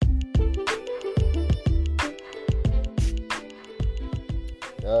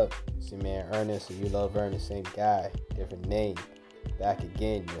up? It's your man Ernest, and you love Ernest, same guy, different name. Back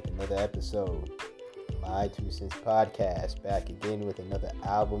again with another episode. My 2 Cents Podcast, back again with another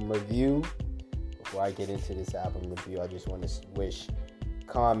album review. Before I get into this album review, I just want to wish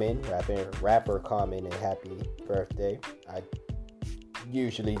Common, rapper Common, a happy birthday. I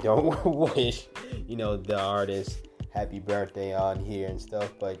usually don't wish, the artist happy birthday on here and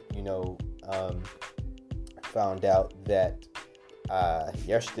stuff, but, found out that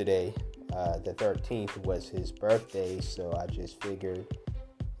yesterday, the 13th, was his birthday, so I just figured,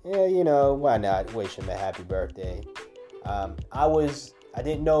 why not wish him a happy birthday. I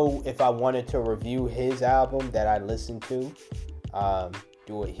didn't know if I wanted to review his album that I listened to,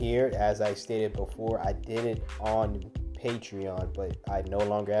 do it here. As I stated before, I did it on Patreon, but I no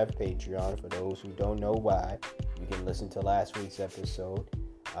longer have Patreon. For those who don't know why, you can listen to last week's episode.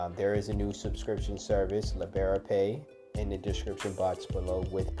 There is a new subscription service, Libera Pay, in the description box below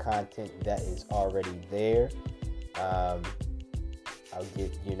with content that is already there. I'll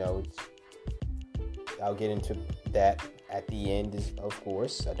get into that at the end, of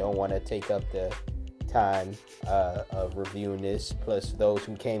course. I don't want to take up the time of reviewing this. Plus, those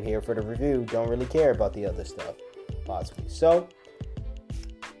who came here for the review don't really care about the other stuff, possibly. So,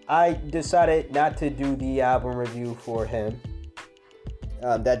 I decided not to do the album review for him.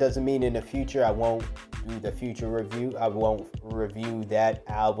 That doesn't mean in the future I won't do the future review. I won't review that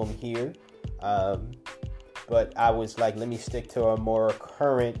album here. But I was like, let me stick to a more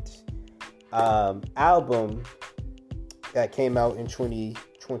current album that came out in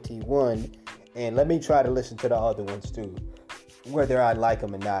 2021. And let me try to listen to the other ones too, whether I like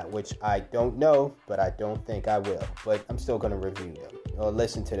them or not, which I don't know, but I don't think I will. But I'm still going to review them, or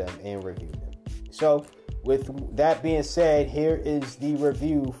listen to them and review them. So, with that being said, here is the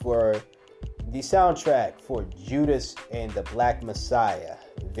review for the soundtrack for Judas and the Black Messiah.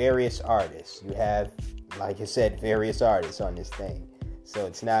 Various artists. You have, like I said, various artists on this thing. So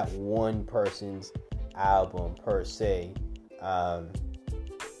it's not one person's album per se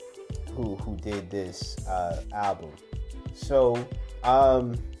who did this album. So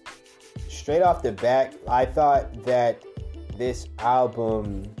straight off the bat, I thought that this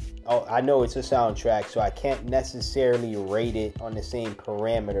album... I know it's a soundtrack, so I can't necessarily rate it on the same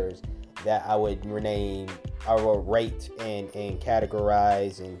parameters that I would rate and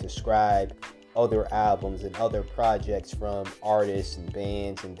categorize and describe other albums and other projects from artists and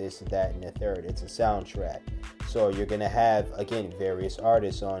bands and this and that and the third. It's a soundtrack. So you're going to have, again, various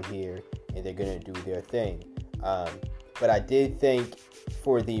artists on here, and they're going to do their thing. But I did think,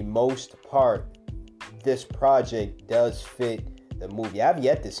 for the most part, this project does fit the movie. I've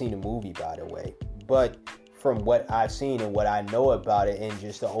yet to see the movie, by the way, but from what I've seen and what I know about it and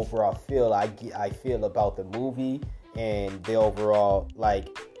just the overall feel I feel about the movie and the overall,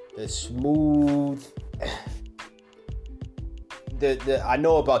 like, the smooth I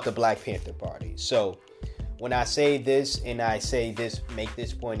know about the Black Panther Party. So when I say this and I say this, make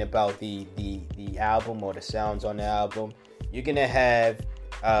this point about the album or the sounds on the album, you're gonna have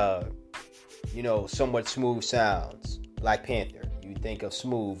somewhat smooth sounds. Black Panther, you think of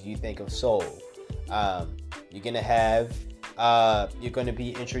smooth, you think of soul. You're gonna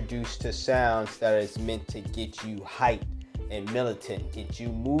be introduced to sounds that is meant to get you hyped and militant, get you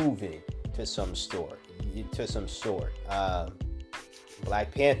moving to some sort.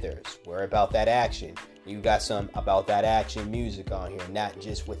 Black Panthers, we're about that action. You got some about that action music on here, not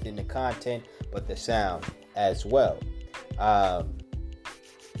just within the content, but the sound as well.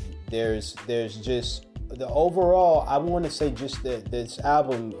 There's just the overall, I want to say just this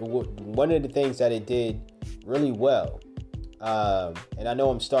album, one of the things that it did really well, and I know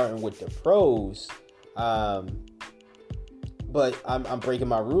I'm starting with the pros, but I'm breaking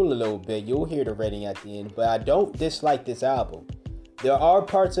my rule a little bit. You'll hear the rating at the end, but I don't dislike this album. There are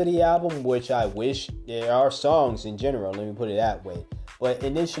parts of the album which I wish, there are songs in general, let me put it that way, but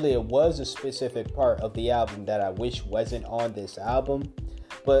initially it was a specific part of the album that I wish wasn't on this album,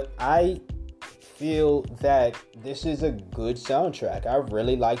 but I feel that this is a good soundtrack. I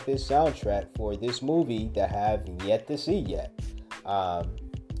really like this soundtrack for this movie that I have yet to see yet.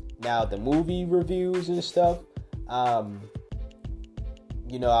 Now the movie reviews and stuff, I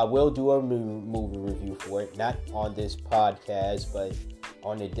will do a movie review for it, not on this podcast, but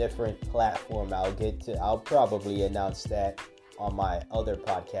on a different platform. I'll probably announce that on my other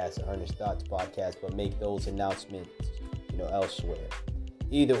podcast, Ernest Thoughts Podcast, but make those announcements, elsewhere.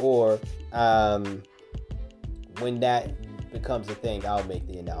 Either or, when that becomes a thing, I'll make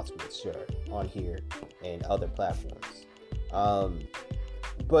the announcement, sure, on here and other platforms.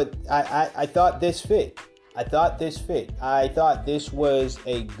 But I thought this fit. I thought this fit. I thought this was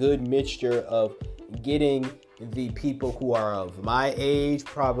a good mixture of getting the people who are of my age,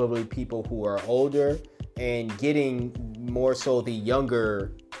 probably people who are older, and getting more so the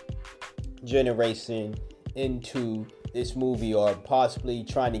younger generation into this movie, or possibly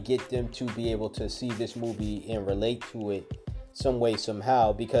trying to get them to be able to see this movie and relate to it some way,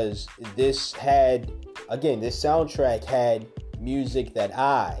 somehow, because this soundtrack had music that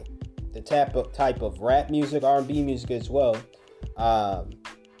the type of rap music, R&B music as well.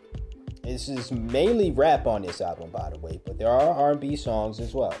 This is mainly rap on this album, by the way, but there are R&B songs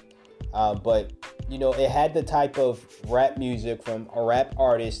as well. But it had the type of rap music from a rap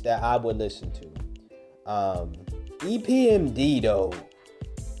artist that I would listen to. EPMD though.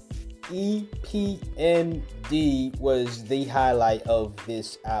 EPMD was the highlight of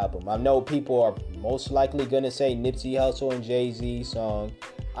this album. I know people are most likely gonna say Nipsey Hussle and Jay-Z song.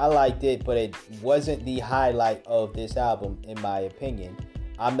 I liked it, but it wasn't the highlight of this album, in my opinion.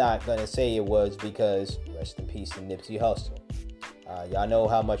 I'm not gonna say it was, because rest in peace to Nipsey Hussle. Y'all know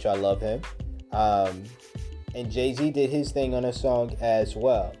how much I love him. And Jay-Z did his thing on a song as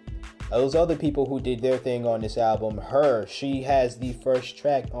well. Those other people who did their thing on this album, she has the first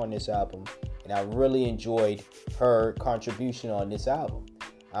track on this album, and I really enjoyed her contribution on this album,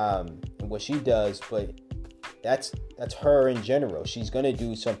 and what she does. But that's her in general. She's gonna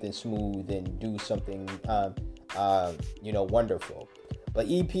do something smooth and do something wonderful. But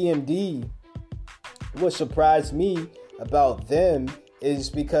EPMD, what surprised me about them is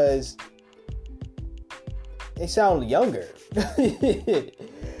because they sound younger.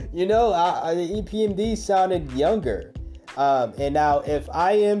 EPMD sounded younger. And now if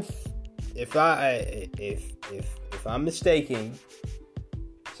I'm mistaking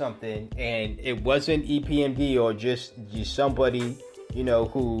something and it wasn't EPMD, or just somebody,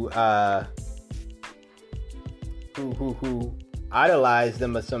 who idolized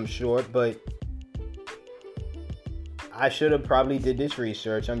them of some sort, but I should have probably did this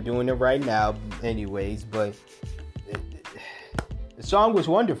research. I'm doing it right now anyways, but the song was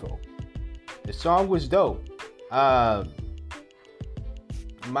wonderful. The song was dope. My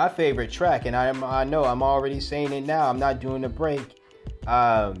favorite track, and I know I'm already saying it now, I'm not doing a break.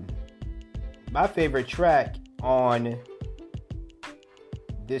 My favorite track on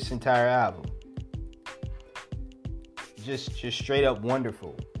this entire album. Just straight up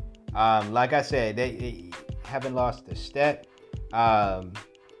wonderful. Like I said, they haven't lost a step. Wow.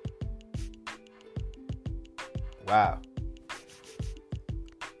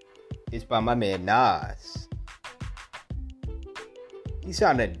 It's by my man Nas. He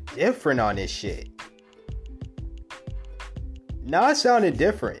sounded different on this shit. Nas sounded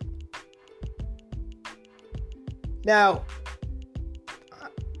different. Now,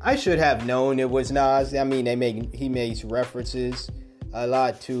 I should have known it was Nas. I mean, he makes references a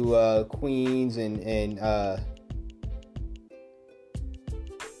lot to Queens and I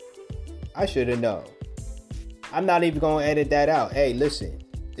should have known. I'm not even gonna edit that out. Hey, listen,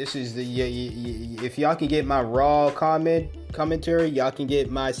 this is if y'all can get my raw commentary, y'all can get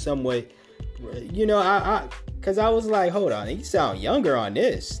my somewhat. Because I was like, hold on, they sound younger on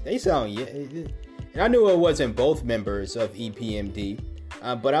this. They sound, and I knew it wasn't both members of EPMD.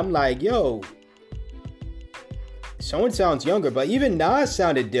 But I'm like, yo, someone sounds younger, but even Nas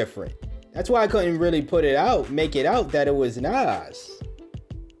sounded different. That's why I couldn't really make it out that it was Nas.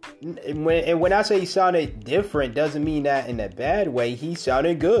 And when I say he sounded different, doesn't mean that in a bad way. He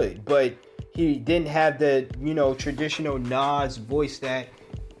sounded good, but he didn't have the, traditional Nas voice that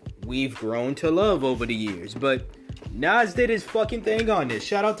we've grown to love over the years. But Nas did his fucking thing on this.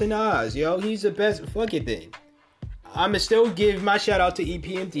 Shout out to Nas, yo. He's the best fucking thing. I'ma still give my shout out to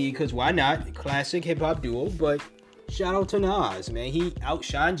EPMD, because why not? Classic hip hop duo, but shout out to Nas, man. He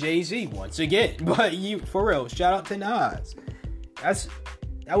outshined Jay-Z once again. But for real, shout out to Nas.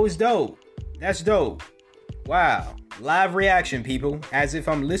 That was dope. That's dope. Wow. Live reaction, people. As if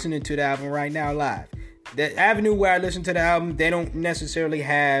I'm listening to the album right now live. The avenue where I listen to the album, they don't necessarily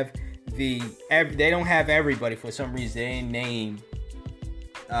have they don't have everybody for some reason. They didn't name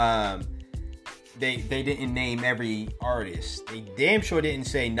They didn't name every artist. They damn sure didn't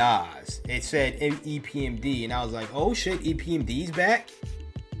say Nas. It said EPMD, and I was like, oh shit, EPMD's back?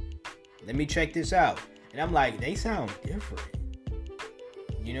 Let me check this out. And I'm like, they sound different.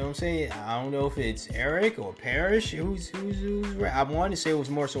 You know what I'm saying? I don't know if it's Eric or Parrish. Who's I wanted to say it was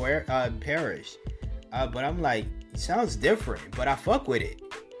more so Parrish. But I'm like, it sounds different, but I fuck with it.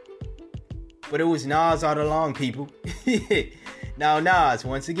 But it was Nas all along, people. Now Nas,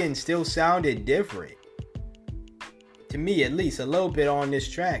 once again, still sounded different. To me, at least, a little bit on this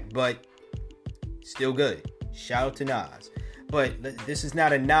track. But Still good. Shout out to Nas. But this is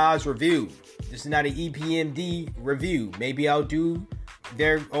not a Nas review. This is not an EPMD review. Maybe I'll do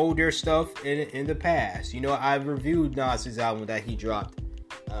their older stuff in the past. You know, I've reviewed Nas's album that he dropped.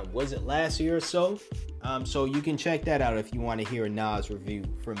 Was it last year or so? So you can check that out if you want to hear a Nas review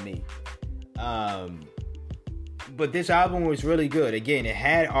from me. But this album was really good. Again, it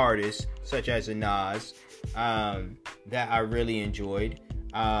had artists such as a Nas that I really enjoyed.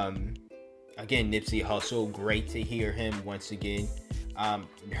 Again, Nipsey Hussle, great to hear him once again.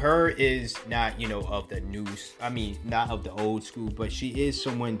 Her is not, of the news. I mean, not of the old school, but she is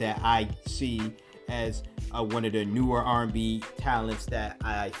someone that I see as one of the newer R&B talents that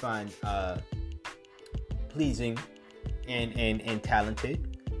I find pleasing and talented.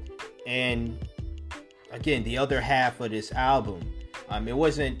 And again, the other half of this album, it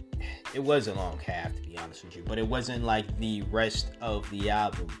was a long half, to be honest with you, but it wasn't like the rest of the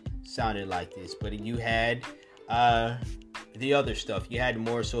album sounded like this. But you had the other stuff. You had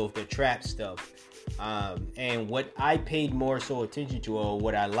more so of the trap stuff. And what I paid more so attention to, or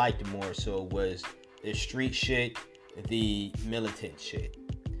what I liked more so, was the street shit, the militant shit,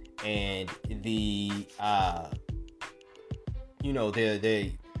 and the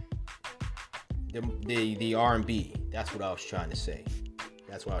the R&B. That's what I was trying to say.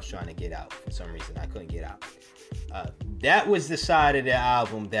 That's what I was trying to get out. For some reason, I couldn't get out. That was the side of the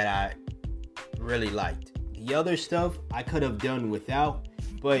album that I really liked. The other stuff I could have done without,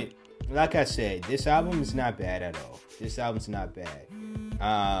 but like I said, this album is not bad at all. This album's not bad.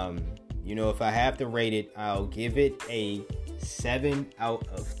 If I have to rate it, I'll give it a 7 out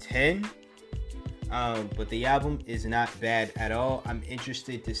of 10. But the album is not bad at all. I'm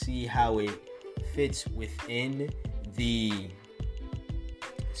interested to see how it fits within the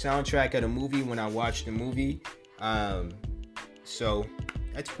soundtrack of the movie when I watch the movie. So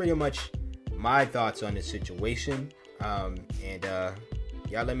that's pretty much my thoughts on the situation.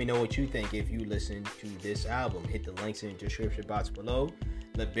 Y'all let me know what you think if you listen to this album. Hit the links in the description box below.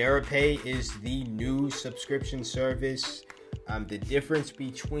 Liberapay is the new subscription service. The difference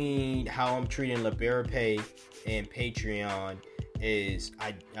between how I'm treating Liberapay and Patreon is,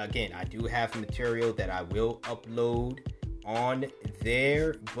 I do have material that I will upload on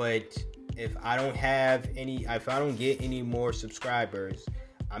there, but if I don't get any more subscribers,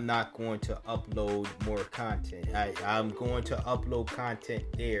 I'm not going to upload more content. I'm going to upload content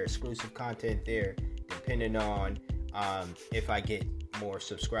there, exclusive content there, depending on if I get more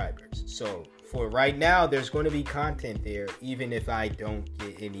subscribers. So for right now, there's going to be content there, even if I don't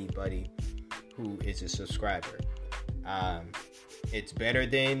get anybody who is a subscriber. It's better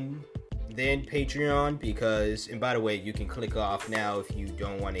than Patreon because, and by the way, you can click off now if you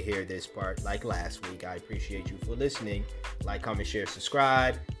don't want to hear this part like last week. I appreciate you for listening. Like, comment, share,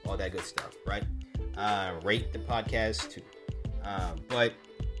 subscribe, all that good stuff, right? Rate the podcast too. But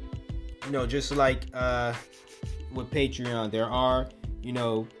just like with Patreon, there are,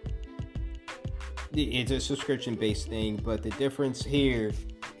 it's a subscription-based thing, but the difference here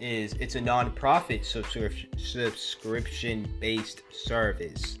is it's a non-profit subscription-based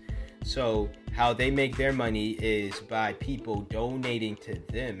service. So how they make their money is by people donating to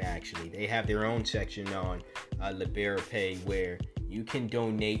them. Actually, they have their own section on Liberapay where you can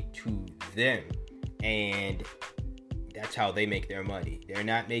donate to them, and that's how they make their money. They're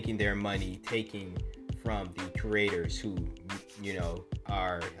not making their money taking from the creators who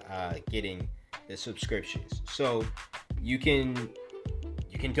are getting the subscriptions. So you can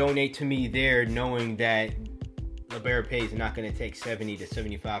donate to me there, knowing that Liberapay is not going to take 70 to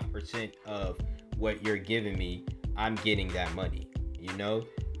 75% of what you're giving me. I'm getting that money,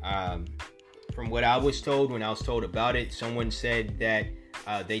 From what I was told, when I was told about it, someone said that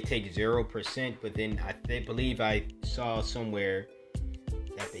they take 0%, but then I believe I saw somewhere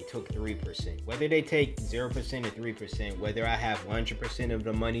that they took 3%. Whether they take 0% or 3%, whether I have 100% of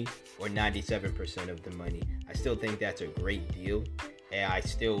the money or 97% of the money, I still think that's a great deal. And I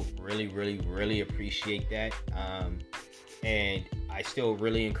still really, really, really appreciate that. And I still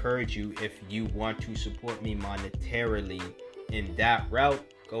really encourage you, if you want to support me monetarily in that route,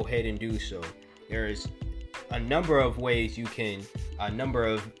 go ahead and do so. There's a number of ways a number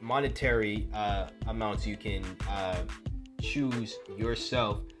of monetary amounts you can choose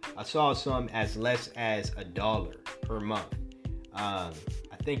yourself. I saw some as less as $1 per month. I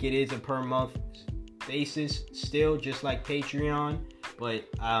think it is a per month basis still, just like Patreon, but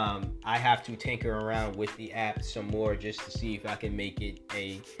I have to tinker around with the app some more just to see if I can make it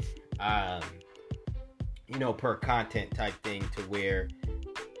a per content type thing, to where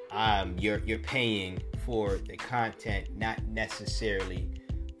you're paying for the content, not necessarily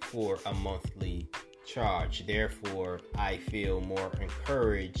for a monthly charge. Therefore, I feel more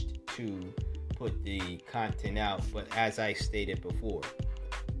encouraged to put the content out. But as I stated before,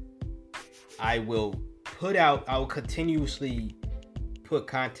 I will continuously put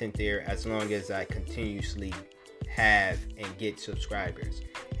content there as long as I continuously have and get subscribers.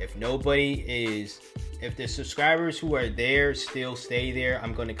 If the subscribers who are there still stay there,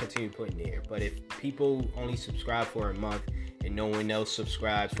 I'm going to continue putting there. But if people only subscribe for a month and no one else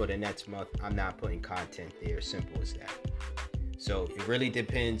subscribes for the next month, I'm not putting content there. Simple as that. So it really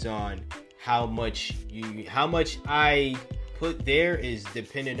depends on how much I put there is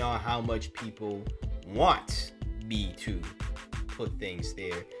dependent on how much people want me to put things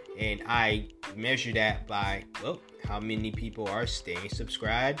there. And I measure that by, how many people are staying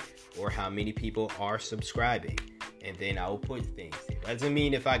subscribed or how many people are subscribing. And then I will put things there. Doesn't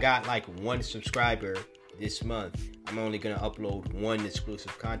mean if I got like one subscriber this month, I'm only going to upload one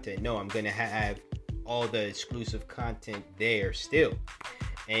exclusive content. No, I'm going to have all the exclusive content there still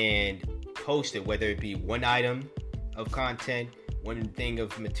and post it, whether it be one item of content, one thing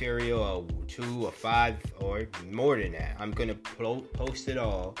of material, or 2 or 5 or more than that. I'm going to post it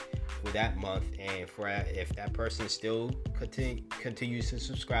all for that month, and if that person still continues to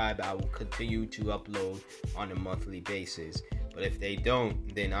subscribe, I will continue to upload on a monthly basis. But if they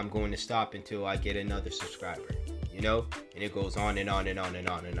don't, then I'm going to stop until I get another subscriber, and it goes on and on and on and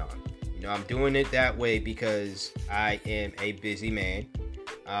on and on. I'm doing it that way because I am a busy man.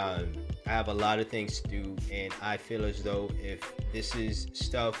 I have a lot of things to do, and I feel as though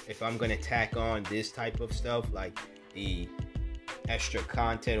if I'm going to tack on this type of stuff, like the extra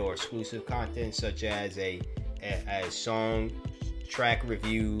content or exclusive content, such as a song track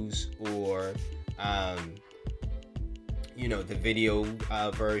reviews or the video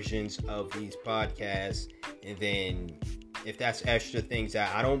versions of these podcasts, and then if that's extra things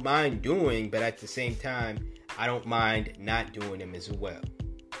that I don't mind doing, but at the same time I don't mind not doing them as well.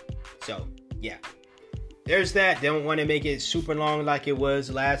 So yeah, there's that. Don't want to make it super long like it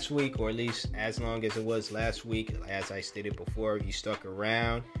was last week, or at least as long as it was last week. As I stated before, if you stuck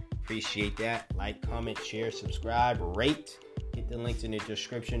around, appreciate that. Like, comment, share, subscribe, rate. Hit the links in the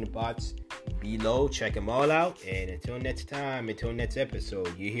description box below. Check them all out. And until next time, until next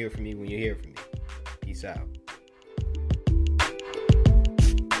episode, you hear from me when you hear from me. Peace out.